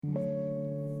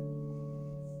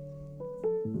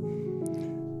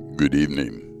Good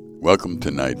evening. Welcome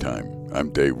to Nighttime.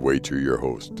 I'm Dave Wager, your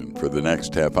host, and for the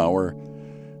next half hour,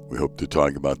 we hope to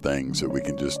talk about things that we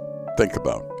can just think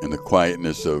about in the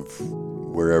quietness of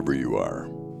wherever you are.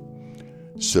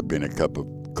 Sipping a cup of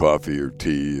coffee or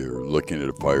tea, or looking at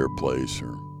a fireplace,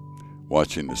 or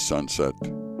watching the sunset.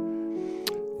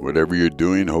 Whatever you're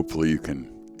doing, hopefully you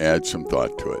can add some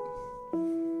thought to it.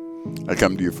 I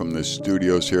come to you from the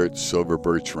studios here at Silver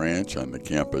Birch Ranch on the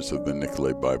campus of the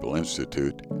Nicolay Bible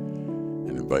Institute,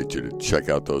 and invite you to check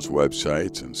out those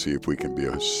websites and see if we can be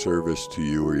of service to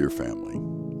you or your family.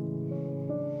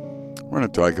 We're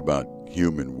going to talk about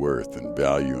human worth and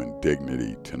value and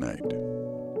dignity tonight.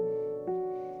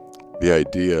 The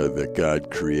idea that God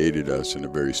created us in a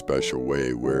very special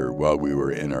way, where while we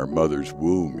were in our mother's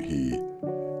womb, He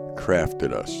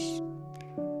crafted us.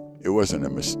 It wasn't a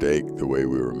mistake the way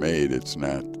we were made. It's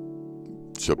not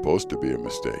supposed to be a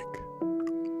mistake.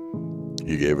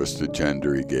 He gave us the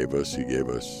gender He gave us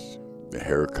the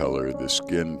hair color, the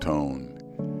skin tone.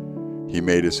 He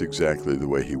made us exactly the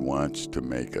way He wants to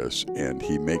make us, and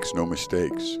He makes no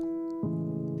mistakes.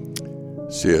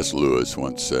 C.S. Lewis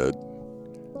once said,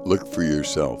 "Look for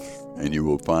yourself, and you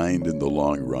will find in the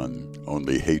long run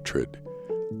only hatred,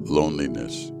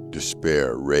 loneliness,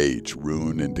 despair, rage,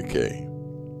 ruin, and decay."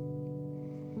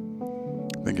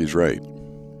 I think he's right.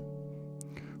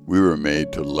 We were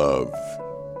made to love.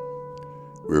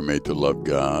 We were made to love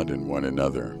God and one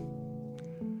another.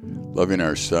 Loving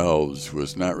ourselves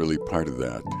was not really part of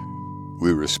that.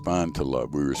 We respond to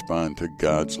love. We respond to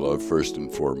God's love first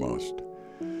and foremost.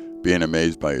 Being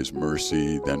amazed by His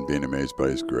mercy, then being amazed by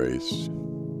His grace.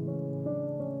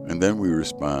 And then we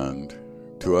respond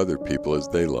to other people as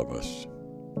they love us.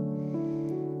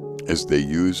 As they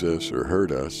use us or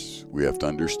hurt us, we have to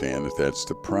understand that that's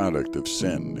the product of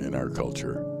sin in our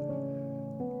culture.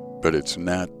 But it's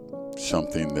not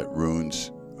something that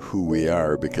ruins who we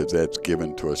are, because that's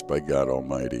given to us by God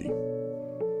Almighty.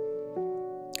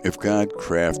 If God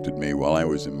crafted me while I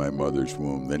was in my mother's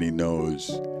womb, then He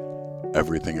knows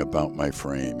everything about my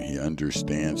frame. He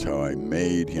understands how I'm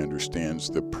made. He understands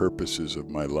the purposes of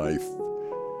my life.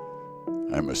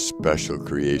 I'm a special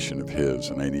creation of His,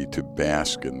 and I need to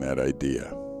bask in that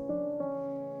idea.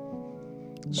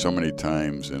 So many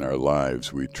times in our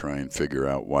lives, we try and figure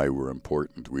out why we're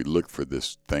important. We look for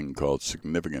this thing called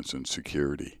significance and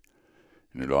security,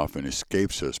 and it often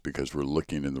escapes us because we're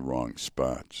looking in the wrong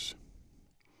spots.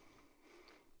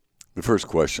 The first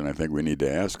question I think we need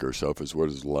to ask ourselves is, what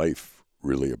is life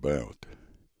really about?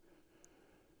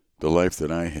 The life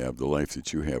that I have, the life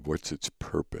that you have, what's its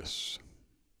purpose?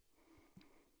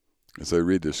 As I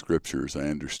read the scriptures, I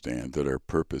understand that our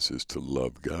purpose is to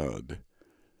love God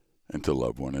and to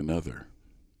love one another.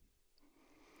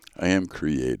 I am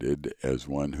created as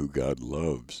one who God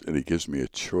loves, and He gives me a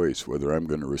choice whether I'm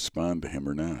going to respond to Him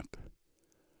or not.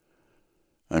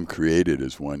 I'm created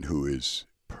as one who is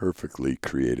perfectly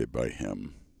created by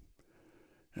Him,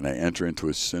 and I enter into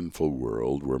a sinful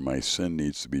world where my sin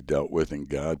needs to be dealt with, and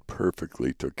God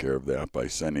perfectly took care of that by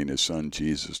sending His Son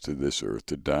Jesus to this earth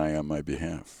to die on my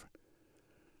behalf.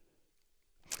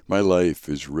 My life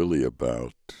is really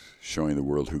about showing the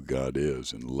world who God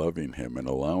is and loving Him and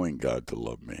allowing God to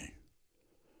love me.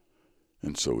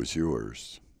 And so is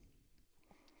yours.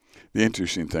 The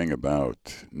interesting thing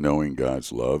about knowing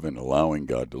God's love and allowing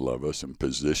God to love us and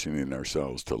positioning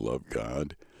ourselves to love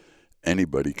God,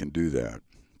 anybody can do that.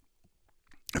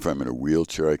 If I'm in a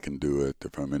wheelchair, I can do it.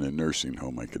 If I'm in a nursing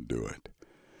home, I can do it.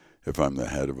 If I'm the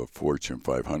head of a Fortune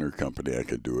 500 company, I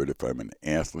can do it. If I'm an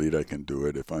athlete, I can do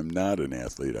it. If I'm not an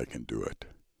athlete, I can do it.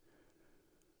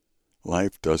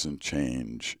 Life doesn't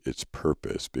change its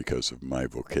purpose because of my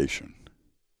vocation.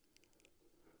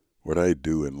 What I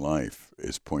do in life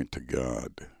is point to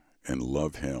God and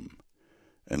love Him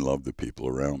and love the people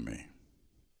around me.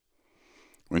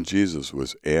 When Jesus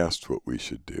was asked what we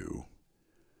should do,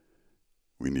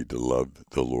 we need to love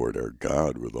the Lord our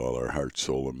God with all our heart,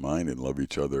 soul, and mind, and love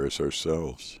each other as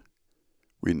ourselves.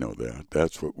 We know that.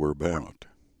 That's what we're about.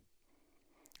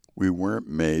 We weren't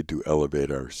made to elevate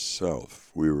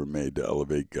ourselves. We were made to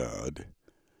elevate God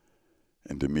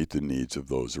and to meet the needs of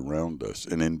those around us.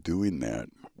 And in doing that,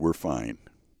 we're fine.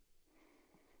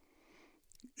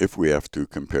 If we have to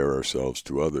compare ourselves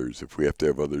to others, if we have to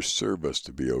have others serve us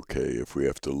to be okay, if we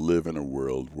have to live in a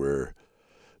world where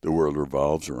the world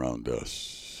revolves around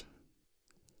us,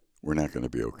 we're not going to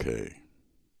be okay.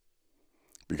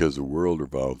 Because the world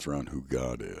revolves around who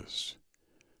God is.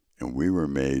 And we were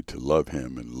made to love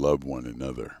Him and love one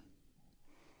another.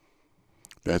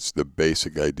 That's the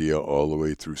basic idea all the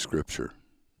way through Scripture.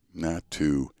 Not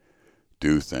to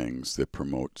do things that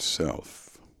promote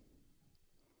self.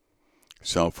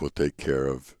 Self will take care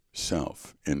of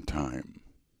self in time,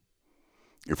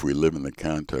 if we live in the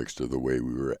context of the way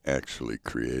we were actually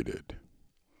created.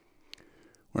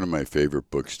 One of my favorite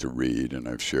books to read, and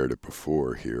I've shared it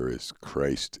before here, is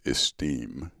Christ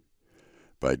Esteem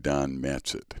by Don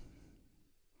Matzett.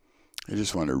 I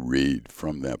just want to read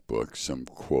from that book some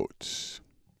quotes.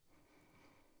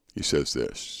 He says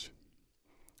this: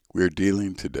 "We are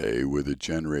dealing today with a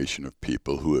generation of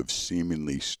people who have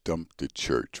seemingly stumped the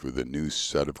church with a new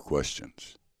set of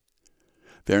questions.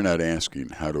 They're not asking,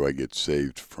 how do I get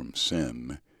saved from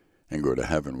sin and go to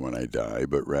heaven when I die,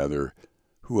 but rather,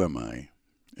 who am I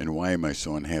and why am I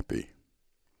so unhappy?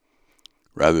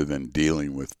 Rather than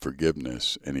dealing with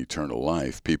forgiveness and eternal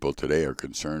life, people today are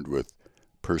concerned with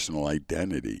personal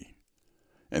identity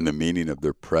and the meaning of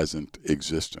their present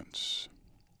existence.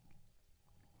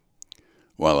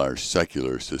 While our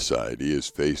secular society is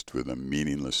faced with a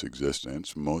meaningless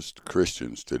existence, most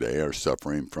Christians today are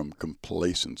suffering from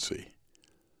complacency.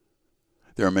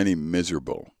 There are many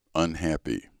miserable,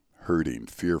 unhappy, hurting,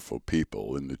 fearful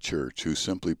people in the church who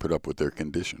simply put up with their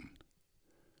condition.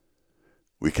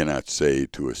 We cannot say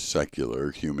to a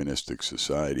secular, humanistic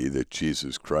society that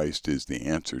Jesus Christ is the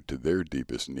answer to their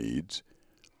deepest needs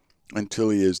until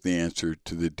he is the answer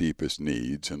to the deepest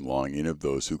needs and longing of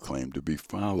those who claim to be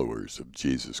followers of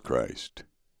Jesus Christ.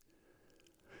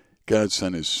 God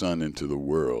sent his Son into the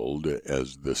world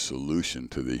as the solution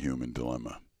to the human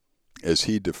dilemma, as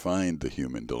he defined the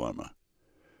human dilemma,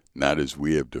 not as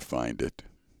we have defined it.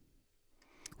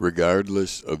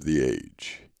 Regardless of the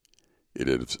age, it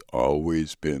has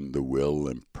always been the will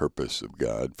and purpose of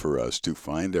God for us to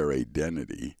find our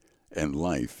identity and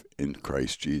life in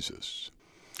Christ Jesus."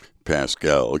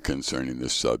 Pascal, concerning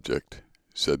this subject,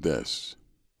 said this: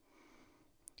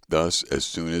 "Thus, as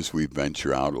soon as we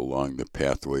venture out along the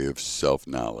pathway of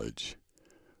self-knowledge,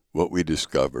 what we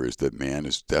discover is that man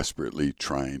is desperately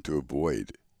trying to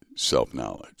avoid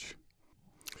self-knowledge.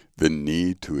 The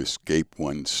need to escape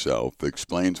oneself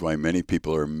explains why many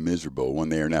people are miserable when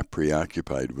they are not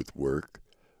preoccupied with work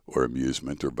or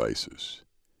amusement or vices.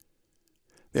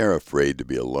 They are afraid to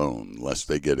be alone, lest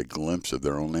they get a glimpse of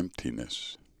their own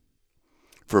emptiness.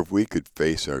 For if we could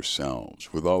face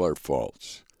ourselves with all our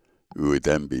faults, we would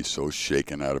then be so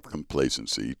shaken out of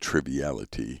complacency,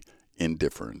 triviality,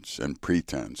 indifference, and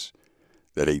pretense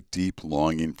that a deep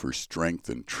longing for strength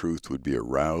and truth would be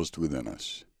aroused within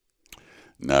us.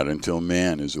 Not until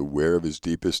man is aware of his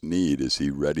deepest need is he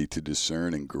ready to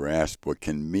discern and grasp what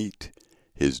can meet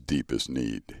his deepest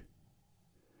need.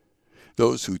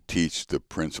 Those who teach the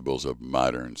principles of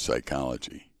modern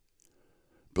psychology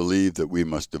believe that we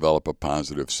must develop a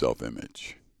positive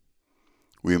self-image.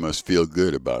 We must feel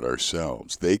good about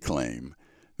ourselves. They claim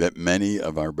that many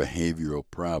of our behavioral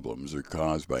problems are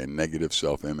caused by a negative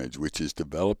self-image which is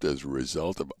developed as a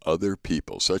result of other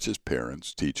people, such as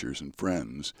parents, teachers, and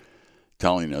friends,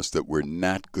 telling us that we're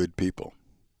not good people.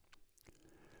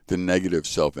 The negative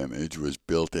self-image was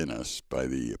built in us by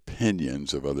the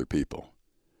opinions of other people.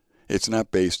 It's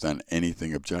not based on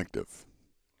anything objective.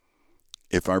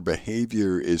 If our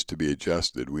behavior is to be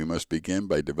adjusted, we must begin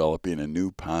by developing a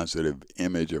new positive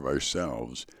image of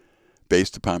ourselves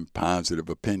based upon positive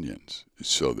opinions,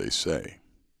 so they say.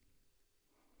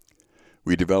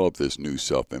 We develop this new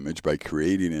self-image by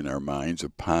creating in our minds a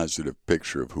positive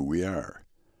picture of who we are.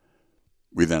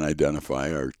 We then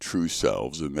identify our true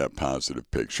selves in that positive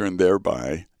picture and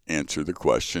thereby answer the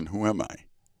question, who am I?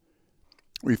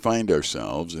 We find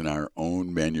ourselves in our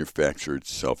own manufactured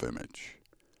self-image.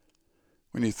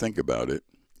 When you think about it,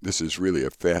 this is really a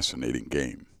fascinating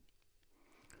game.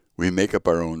 We make up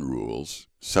our own rules,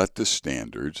 set the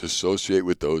standards, associate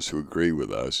with those who agree with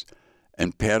us,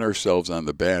 and pat ourselves on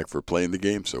the back for playing the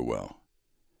game so well.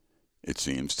 It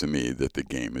seems to me that the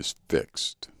game is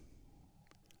fixed.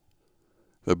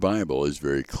 The Bible is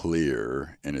very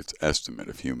clear in its estimate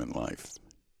of human life.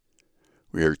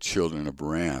 We are children of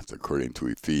wrath, according to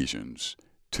Ephesians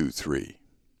 2:3.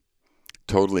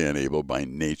 Totally unable by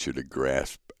nature to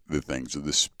grasp the things of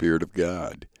the Spirit of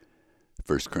God,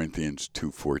 1 Corinthians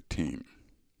 2:14.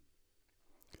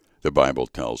 The Bible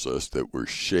tells us that we're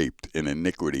shaped in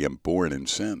iniquity and born in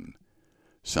sin,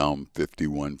 Psalm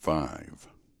 51:5,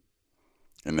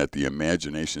 and that the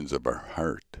imaginations of our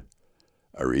heart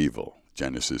are evil,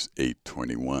 Genesis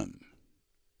 8:21.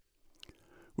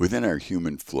 Within our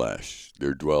human flesh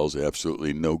there dwells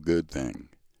absolutely no good thing.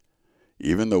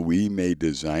 Even though we may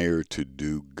desire to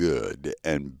do good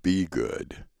and be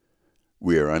good,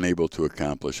 we are unable to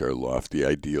accomplish our lofty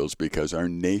ideals because our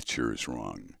nature is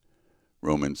wrong.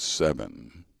 Romans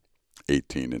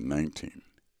 7:18 and 19.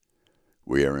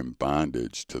 We are in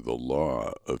bondage to the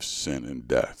law of sin and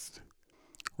death.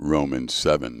 Romans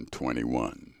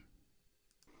 7:21.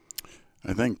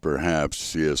 I think perhaps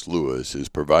C.S. Lewis is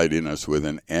providing us with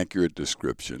an accurate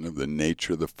description of the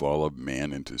nature of the fall of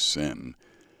man into sin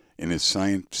in his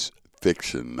science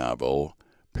fiction novel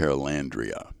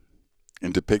Perelandria.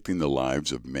 In depicting the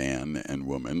lives of man and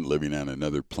woman living on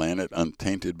another planet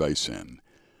untainted by sin,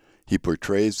 he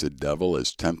portrays the devil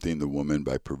as tempting the woman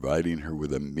by providing her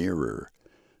with a mirror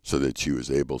so that she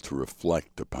was able to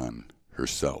reflect upon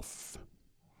herself.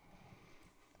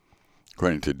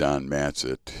 According to Don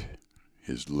Matzett,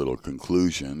 his little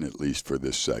conclusion, at least for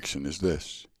this section, is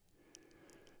this: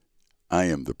 I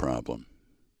am the problem.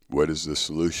 What is the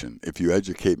solution? If you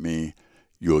educate me,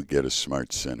 you will get a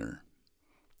smart sinner.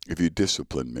 If you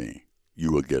discipline me,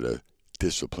 you will get a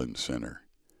disciplined sinner.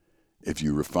 If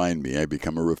you refine me, I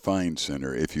become a refined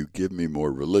sinner. If you give me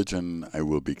more religion, I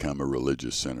will become a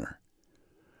religious sinner.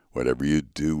 Whatever you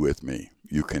do with me,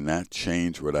 you cannot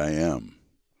change what I am.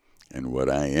 And what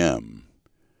I am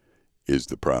is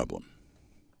the problem.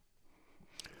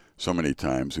 So many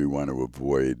times we want to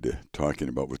avoid talking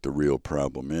about what the real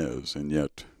problem is, and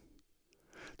yet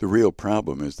the real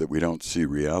problem is that we don't see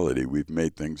reality. We've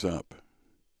made things up.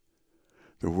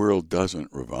 The world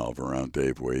doesn't revolve around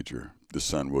Dave Wager. The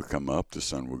sun will come up, the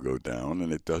sun will go down,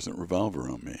 and it doesn't revolve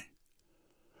around me.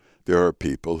 There are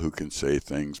people who can say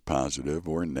things positive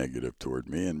or negative toward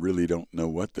me and really don't know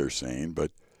what they're saying,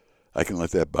 but I can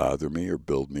let that bother me or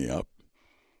build me up,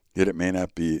 yet it may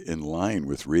not be in line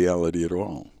with reality at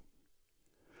all.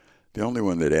 The only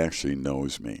one that actually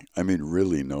knows me,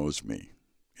 really knows me,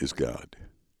 is God.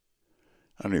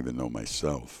 I don't even know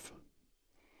myself.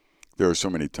 There are so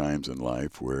many times in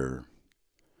life where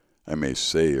I may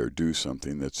say or do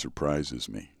something that surprises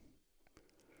me.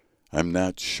 I'm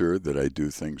not sure that I do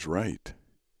things right.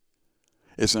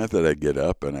 It's not that I get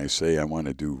up and I say I want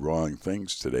to do wrong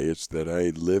things today. It's that I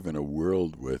live in a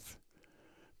world with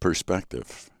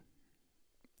perspective.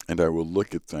 And I will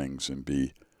look at things and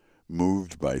be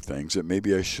moved by things that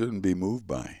maybe I shouldn't be moved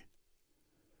by.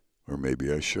 Or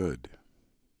maybe I should.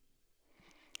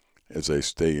 As I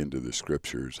stay into the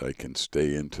scriptures, I can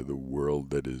stay into the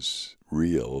world that is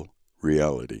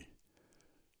reality.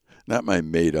 Not my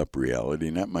made-up reality,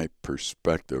 not my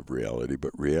perspective reality,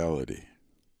 but reality.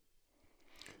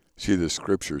 See, the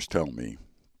scriptures tell me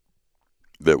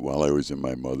that while I was in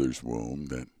my mother's womb,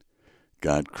 that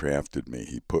God crafted me,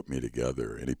 He put me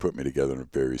together, and He put me together in a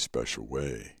very special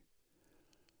way.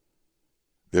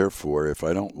 Therefore, if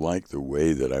I don't like the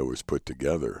way that I was put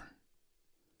together,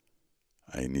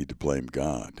 I need to blame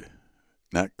God.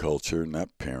 Not culture,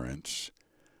 not parents,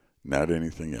 not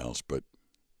anything else, but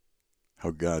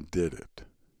how God did it.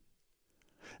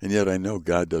 And yet I know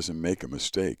God doesn't make a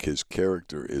mistake. His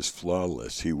character is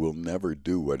flawless. He will never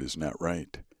do what is not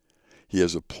right. He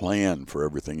has a plan for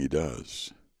everything He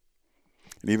does.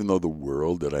 And even though the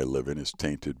world that I live in is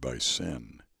tainted by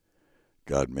sin,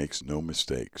 God makes no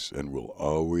mistakes and will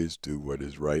always do what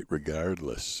is right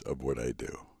regardless of what I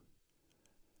do.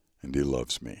 And He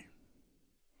loves me.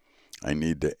 I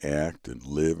need to act and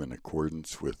live in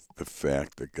accordance with the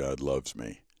fact that God loves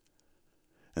me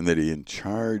and that He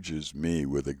charges me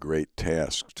with a great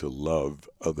task to love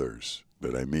others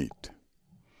that I meet.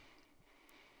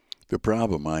 The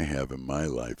problem I have in my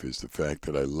life is the fact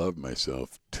that I love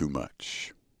myself too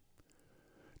much.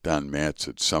 Don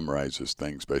Matzett summarizes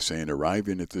things by saying,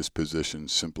 arriving at this position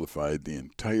simplified the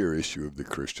entire issue of the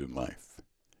Christian life.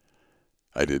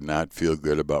 I did not feel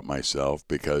good about myself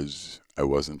because I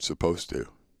wasn't supposed to.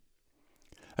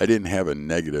 I didn't have a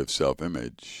negative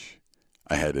self-image.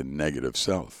 I had a negative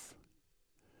self.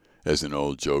 As an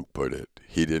old joke put it,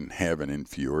 he didn't have an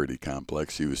inferiority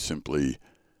complex. He was simply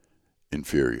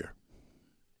inferior.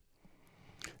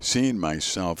 Seeing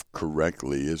myself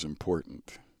correctly is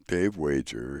important. Dave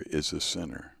Wager is a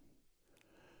sinner.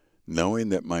 Knowing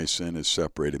that my sin has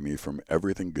separated me from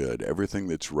everything good, everything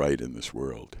that's right in this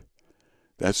world,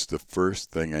 that's the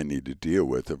first thing I need to deal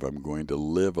with if I'm going to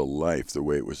live a life the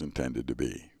way it was intended to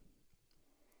be.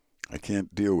 I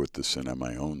can't deal with the sin on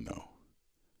my own, though.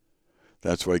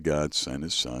 That's why God sent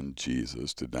His Son,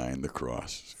 Jesus, to die on the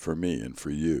cross for me and for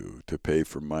you, to pay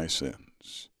for my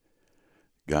sins.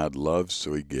 God loves,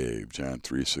 so He gave. John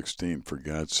 3:16, for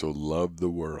God so loved the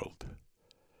world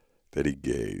that He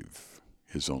gave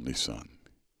His only Son,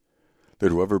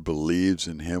 that whoever believes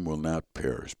in Him will not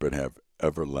perish, but have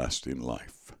everlasting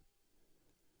life.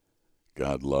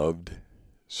 God loved,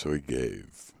 so He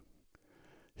gave.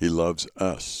 He loves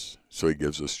us, so He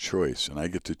gives us choice, and I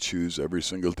get to choose every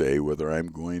single day whether I'm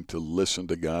going to listen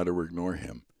to God or ignore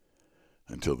Him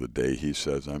until the day He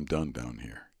says I'm done down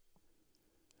here.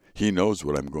 He knows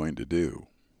what I'm going to do.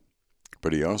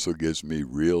 But he also gives me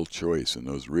real choice, and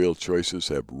those real choices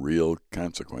have real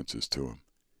consequences to them.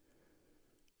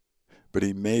 But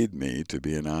he made me to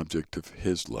be an object of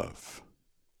his love,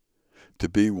 to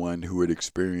be one who would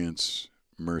experience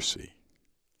mercy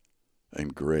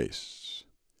and grace.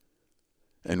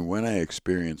 And when I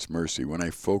experience mercy, when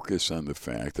I focus on the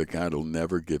fact that God will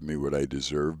never give me what I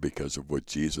deserve because of what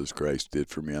Jesus Christ did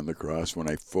for me on the cross, when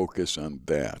I focus on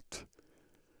that,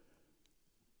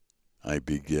 I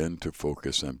begin to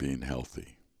focus on being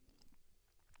healthy.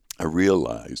 I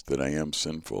realize that I am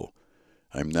sinful.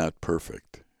 I'm not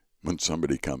perfect. When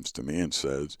somebody comes to me and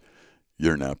says,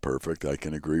 "You're not perfect," I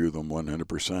can agree with them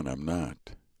 100%. I'm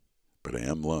not. But I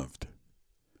am loved.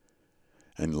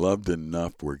 And loved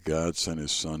enough where God sent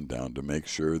his son down to make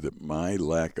sure that my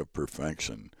lack of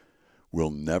perfection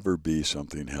will never be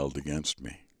something held against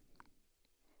me.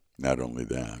 Not only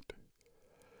that,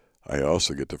 I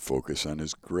also get to focus on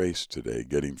his grace today,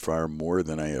 getting far more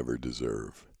than I ever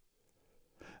deserve.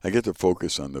 I get to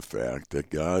focus on the fact that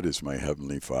God is my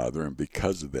Heavenly Father, and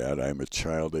because of that, I'm a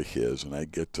child of his, and I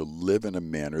get to live in a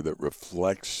manner that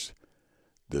reflects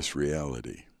this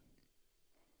reality.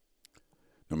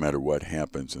 No matter what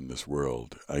happens in this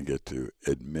world, I get to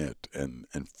admit and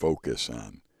focus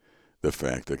on the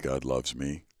fact that God loves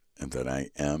me and that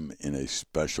I am in a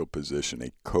special position,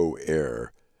 a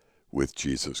co-heir with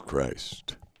Jesus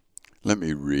Christ. Let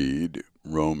me read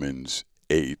Romans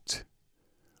 8,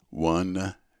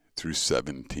 1 through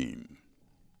 17.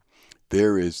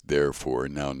 There is therefore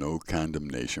now no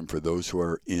condemnation for those who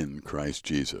are in Christ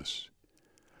Jesus.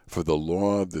 For the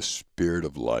law of the Spirit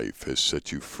of life has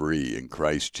set you free in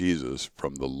Christ Jesus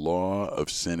from the law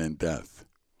of sin and death.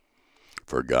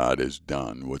 For God has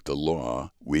done what the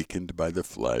law, weakened by the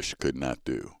flesh, could not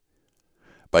do.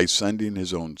 By sending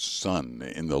his own Son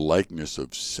in the likeness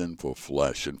of sinful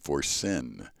flesh, and for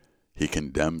sin, he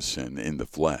condemned sin in the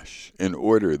flesh, in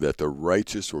order that the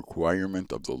righteous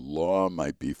requirement of the law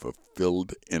might be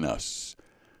fulfilled in us,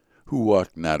 who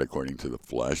walk not according to the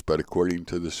flesh, but according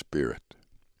to the Spirit.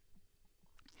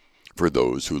 For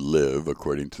those who live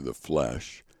according to the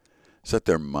flesh set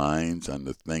their minds on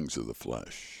the things of the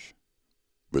flesh.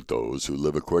 But those who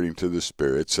live according to the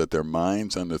Spirit set their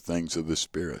minds on the things of the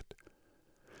Spirit.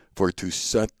 For to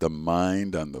set the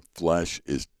mind on the flesh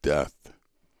is death,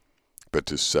 but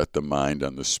to set the mind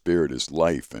on the Spirit is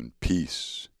life and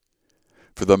peace.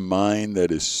 For the mind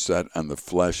that is set on the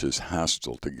flesh is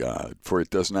hostile to God, for it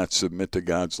does not submit to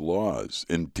God's laws.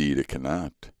 Indeed, it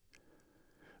cannot.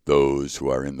 Those who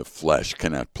are in the flesh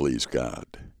cannot please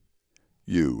God.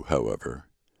 You, however,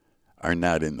 are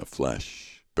not in the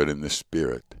flesh, but in the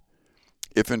Spirit,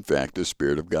 if in fact the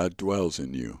Spirit of God dwells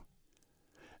in you.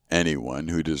 Anyone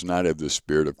who does not have the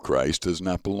Spirit of Christ does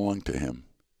not belong to him.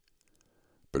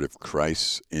 But if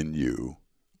Christ's in you,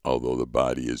 although the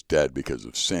body is dead because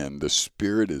of sin, the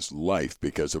Spirit is life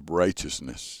because of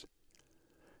righteousness.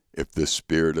 If the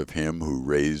Spirit of him who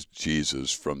raised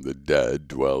Jesus from the dead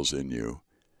dwells in you,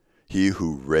 he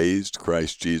who raised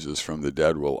Christ Jesus from the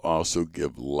dead will also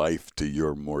give life to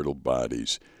your mortal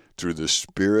bodies through the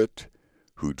Spirit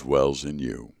who dwells in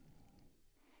you.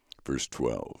 Verse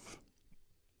 12.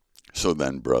 So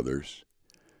then, brothers,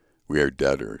 we are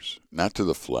debtors, not to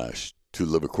the flesh, to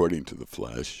live according to the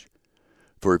flesh.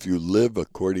 For if you live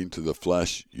according to the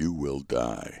flesh, you will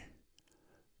die.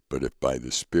 But if by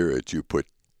the Spirit you put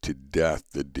to death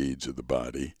the deeds of the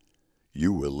body,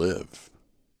 you will live.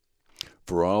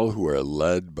 For all who are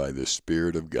led by the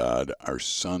Spirit of God are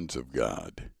sons of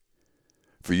God.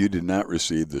 For you did not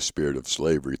receive the spirit of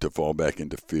slavery to fall back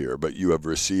into fear, but you have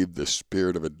received the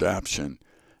Spirit of adoption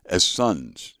as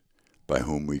sons, by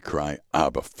whom we cry,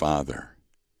 Abba, Father.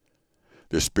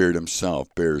 The Spirit himself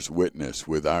bears witness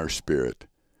with our spirit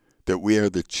that we are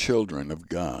the children of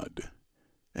God.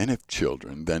 And if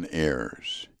children, then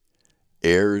heirs,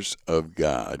 heirs of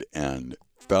God and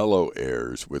fellow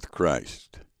heirs with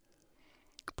Christ,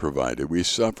 provided we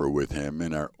suffer with him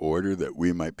in our order that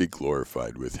we might be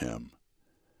glorified with him.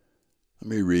 Let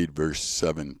me read verse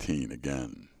 17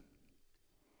 again.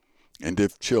 And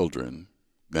if children,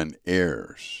 then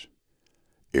heirs,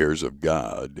 heirs of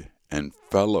God, and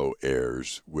fellow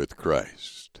heirs with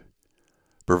Christ,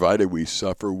 provided we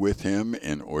suffer with him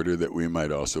in order that we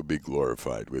might also be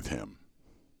glorified with him.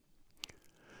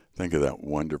 Think of that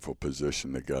wonderful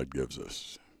position that God gives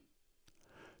us,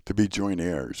 to be joint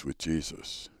heirs with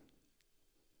Jesus,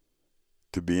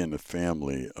 to be in the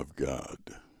family of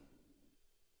God.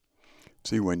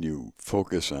 See, when you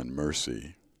focus on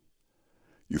mercy,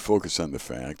 you focus on the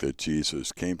fact that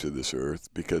Jesus came to this earth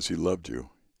because he loved you.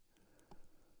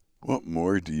 What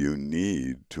more do you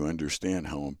need to understand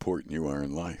how important you are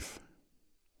in life?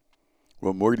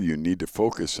 What more do you need to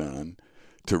focus on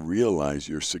to realize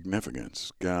your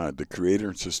significance? God, the creator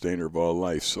and sustainer of all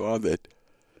life, saw that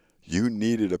you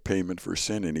needed a payment for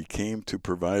sin, and he came to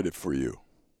provide it for you.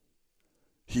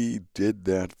 He did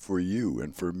that for you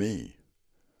and for me.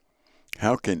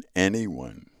 How can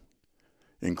anyone,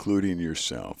 including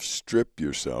yourself, strip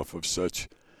yourself of such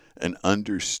an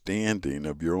understanding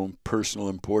of your own personal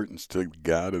importance to the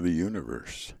God of the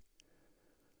universe?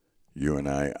 You and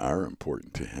I are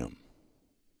important to him.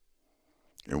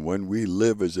 And when we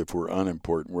live as if we're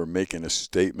unimportant, we're making a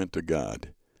statement to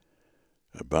God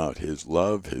about his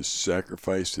love, his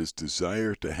sacrifice, his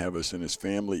desire to have us in his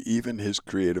family, even his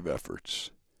creative efforts.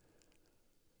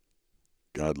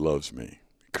 God loves me.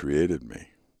 He created me.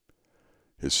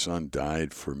 His son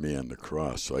died for me on the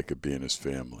cross so I could be in his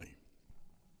family.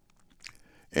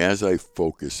 As I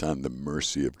focus on the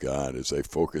mercy of God, as I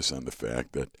focus on the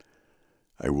fact that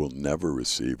I will never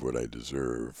receive what I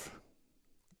deserve,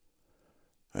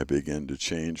 I begin to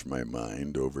change my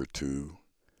mind over to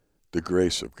the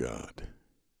grace of God,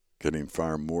 getting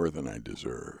far more than I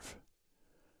deserve.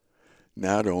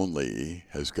 Not only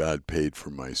has God paid for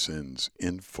my sins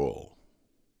in full,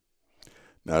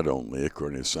 not only,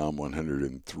 according to Psalm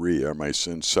 103, are my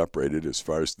sins separated as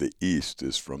far as the east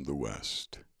is from the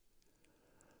west,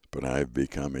 but I have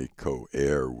become a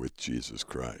co-heir with Jesus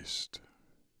Christ.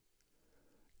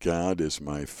 God is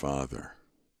my Father,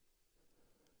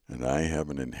 and I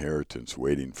have an inheritance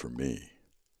waiting for me,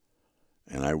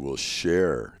 and I will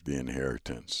share the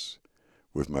inheritance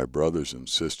with my brothers and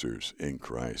sisters in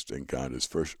Christ, and God is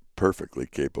perfectly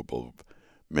capable of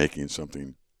making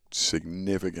something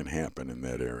significant happen in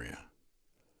that area.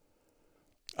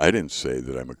 I didn't say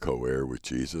that I'm a co-heir with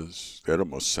Jesus. That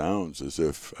almost sounds as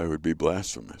if I would be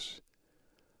blasphemous.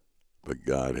 But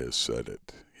God has said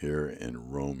it here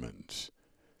in Romans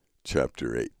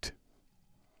chapter 8.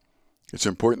 It's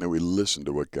important that we listen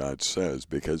to what God says,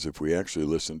 because if we actually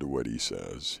listen to what he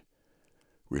says,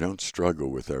 we don't struggle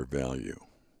with our value.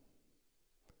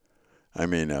 I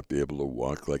may not be able to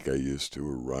walk like I used to,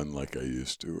 or run like I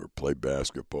used to, or play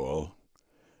basketball.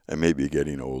 I may be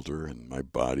getting older and my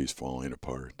body's falling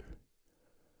apart.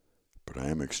 But I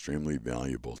am extremely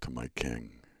valuable to my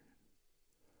King.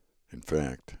 In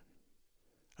fact,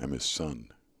 I'm his son.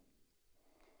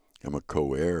 I'm a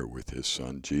co-heir with his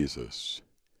son, Jesus.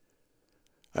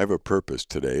 I have a purpose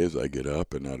today. As I get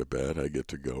up and out of bed, I get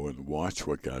to go and watch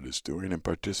what God is doing and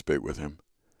participate with him.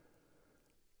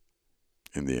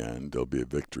 In the end, there'll be a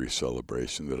victory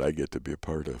celebration that I get to be a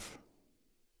part of.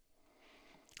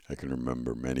 I can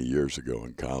remember many years ago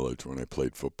in college when I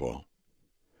played football.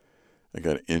 I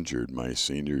got injured my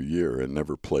senior year and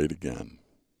never played again.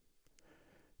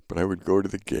 But I would go to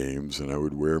the games and I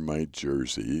would wear my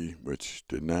jersey, which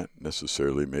did not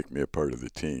necessarily make me a part of the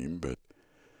team, but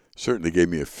certainly gave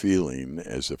me a feeling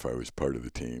as if I was part of the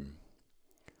team.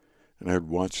 And I'd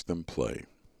watch them play.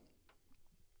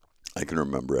 I can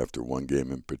remember after one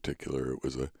game in particular, it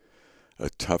was a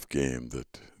tough game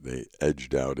that they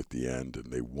edged out at the end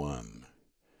and they won.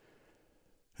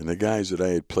 And the guys that I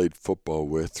had played football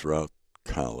with throughout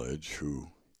college, who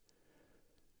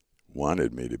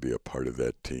wanted me to be a part of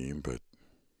that team but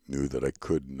knew that I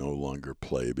could no longer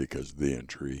play because of the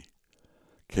injury,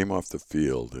 came off the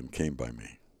field and came by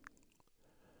me.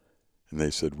 And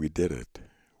they said, "We did it.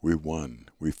 We won.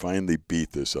 We finally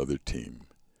beat this other team."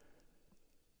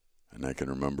 And I can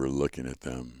remember looking at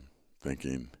them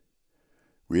thinking,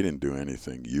 "We didn't do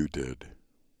anything. You did.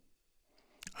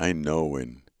 I know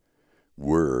in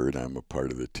word I'm a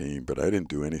part of the team, but I didn't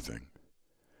do anything.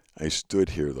 I stood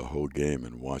here the whole game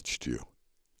and watched you.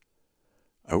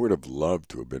 I would have loved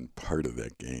to have been part of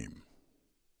that game,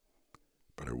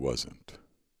 but I wasn't.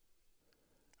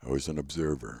 I was an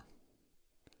observer.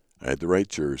 I had the right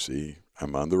jersey.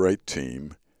 I'm on the right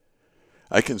team.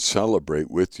 I can celebrate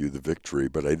with you the victory,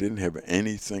 but I didn't have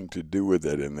anything to do with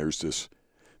it, and there's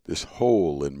this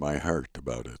hole in my heart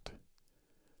about it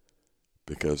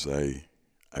because I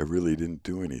really didn't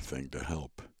do anything to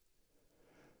help."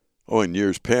 Oh, in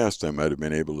years past, I might have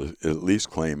been able to at least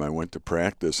claim I went to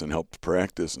practice and helped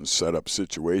practice and set up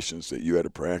situations that you had to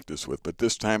practice with, but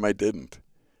this time I didn't.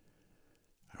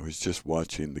 I was just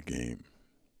watching the game,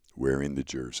 wearing the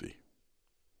jersey.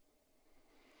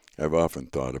 I've often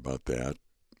thought about that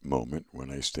moment when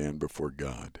I stand before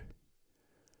God.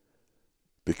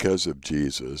 Because of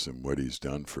Jesus and what he's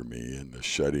done for me and the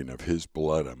shedding of his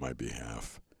blood on my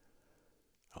behalf,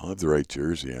 I'll have the right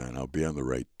jersey on. I'll be on the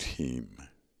right team.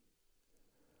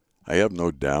 I have no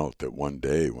doubt that one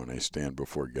day when I stand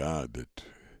before God that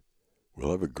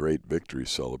we'll have a great victory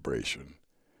celebration.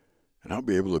 And I'll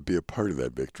be able to be a part of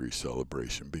that victory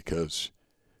celebration because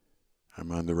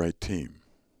I'm on the right team.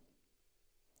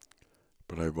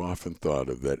 But I've often thought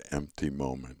of that empty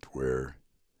moment where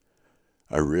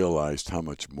I realized how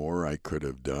much more I could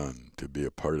have done to be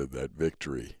a part of that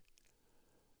victory.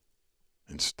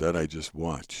 Instead, I just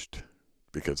watched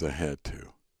because I had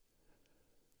to.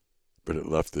 But it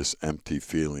left this empty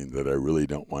feeling that I really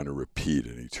don't want to repeat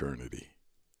in eternity.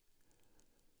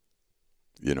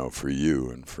 You know, for you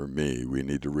and for me, we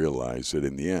need to realize that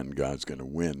in the end, God's going to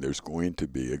win. There's going to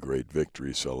be a great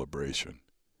victory celebration.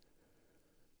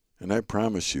 And I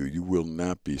promise you, you will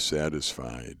not be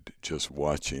satisfied just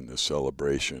watching the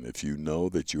celebration if you know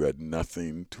that you had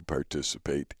nothing to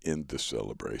participate in the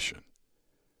celebration.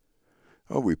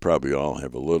 Oh, we probably all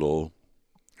have a little.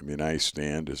 I mean, I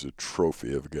stand as a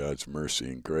trophy of God's mercy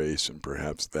and grace, and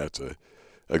perhaps that's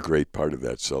a great part of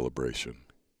that celebration.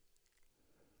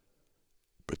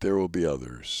 But there will be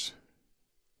others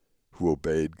who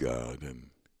obeyed God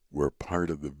and were part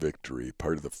of the victory,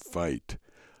 part of the fight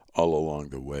all along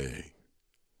the way.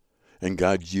 And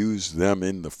God used them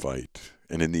in the fight.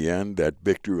 And in the end, that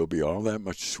victory will be all that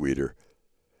much sweeter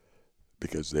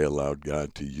because they allowed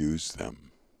God to use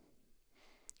them.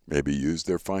 Maybe use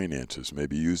their finances,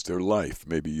 maybe use their life,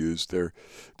 maybe use their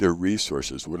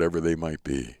resources, whatever they might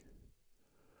be.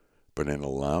 But in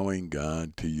allowing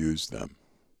God to use them,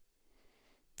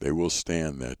 they will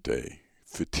stand that day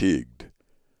fatigued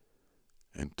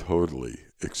and totally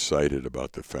excited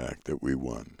about the fact that we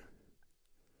won.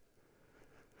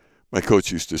 My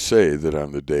coach used to say that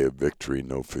on the day of victory,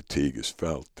 no fatigue is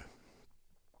felt.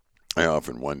 I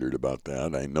often wondered about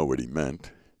that. I know what he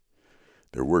meant.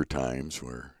 There were times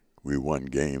where we won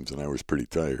games and I was pretty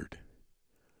tired.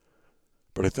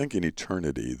 But I think in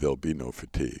eternity, there'll be no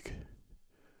fatigue.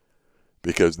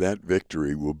 Because that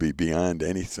victory will be beyond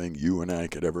anything you and I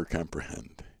could ever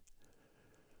comprehend.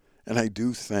 And I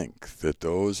do think that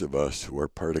those of us who are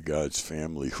part of God's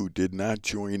family who did not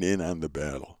join in on the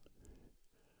battle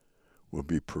will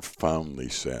be profoundly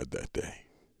sad that day.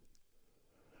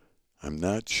 I'm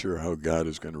not sure how God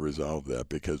is going to resolve that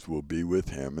because we'll be with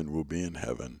him and we'll be in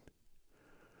heaven.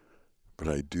 But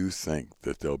I do think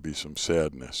that there'll be some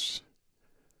sadness.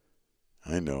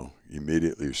 I know,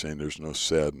 immediately you're saying there's no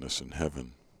sadness in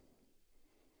heaven.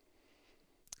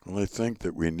 Well, I think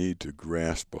that we need to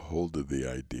grasp a hold of the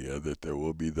idea that there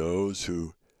will be those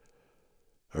who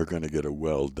are going to get a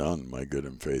well done, my good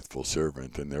and faithful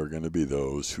servant, and there are going to be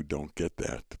those who don't get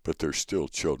that, but they're still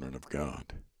children of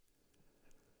God.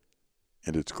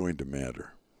 And it's going to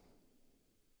matter.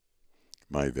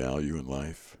 My value in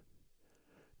life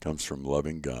comes from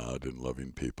loving God and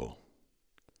loving people.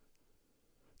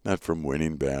 Not from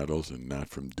winning battles and not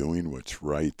from doing what's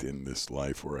right in this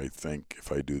life where I think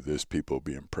if I do this, people will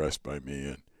be impressed by me,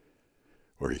 and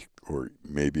or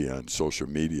maybe on social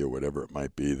media, whatever it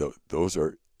might be. Those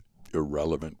are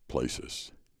irrelevant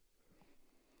places.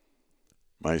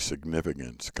 My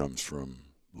significance comes from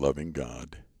loving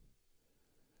God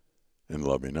and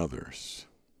loving others.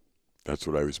 That's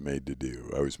what I was made to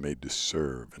do. I was made to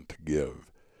serve and to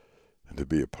give and to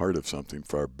be a part of something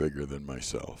far bigger than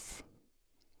myself.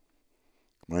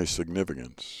 My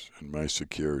significance and my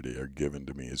security are given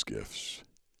to me as gifts.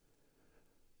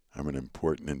 I'm an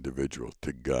important individual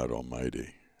to God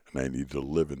Almighty, and I need to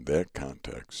live in that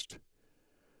context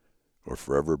or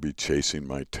forever be chasing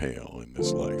my tail in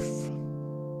this life.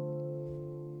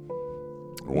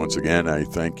 Once again, I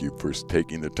thank you for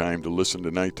taking the time to listen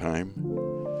to Nighttime.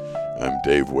 I'm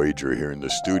Dave Wager here in the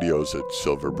studios at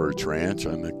Silver Birch Ranch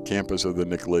on the campus of the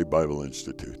Nicolay Bible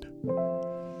Institute.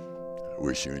 I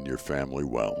wish you and your family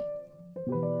well.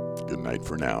 Good night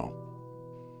for now.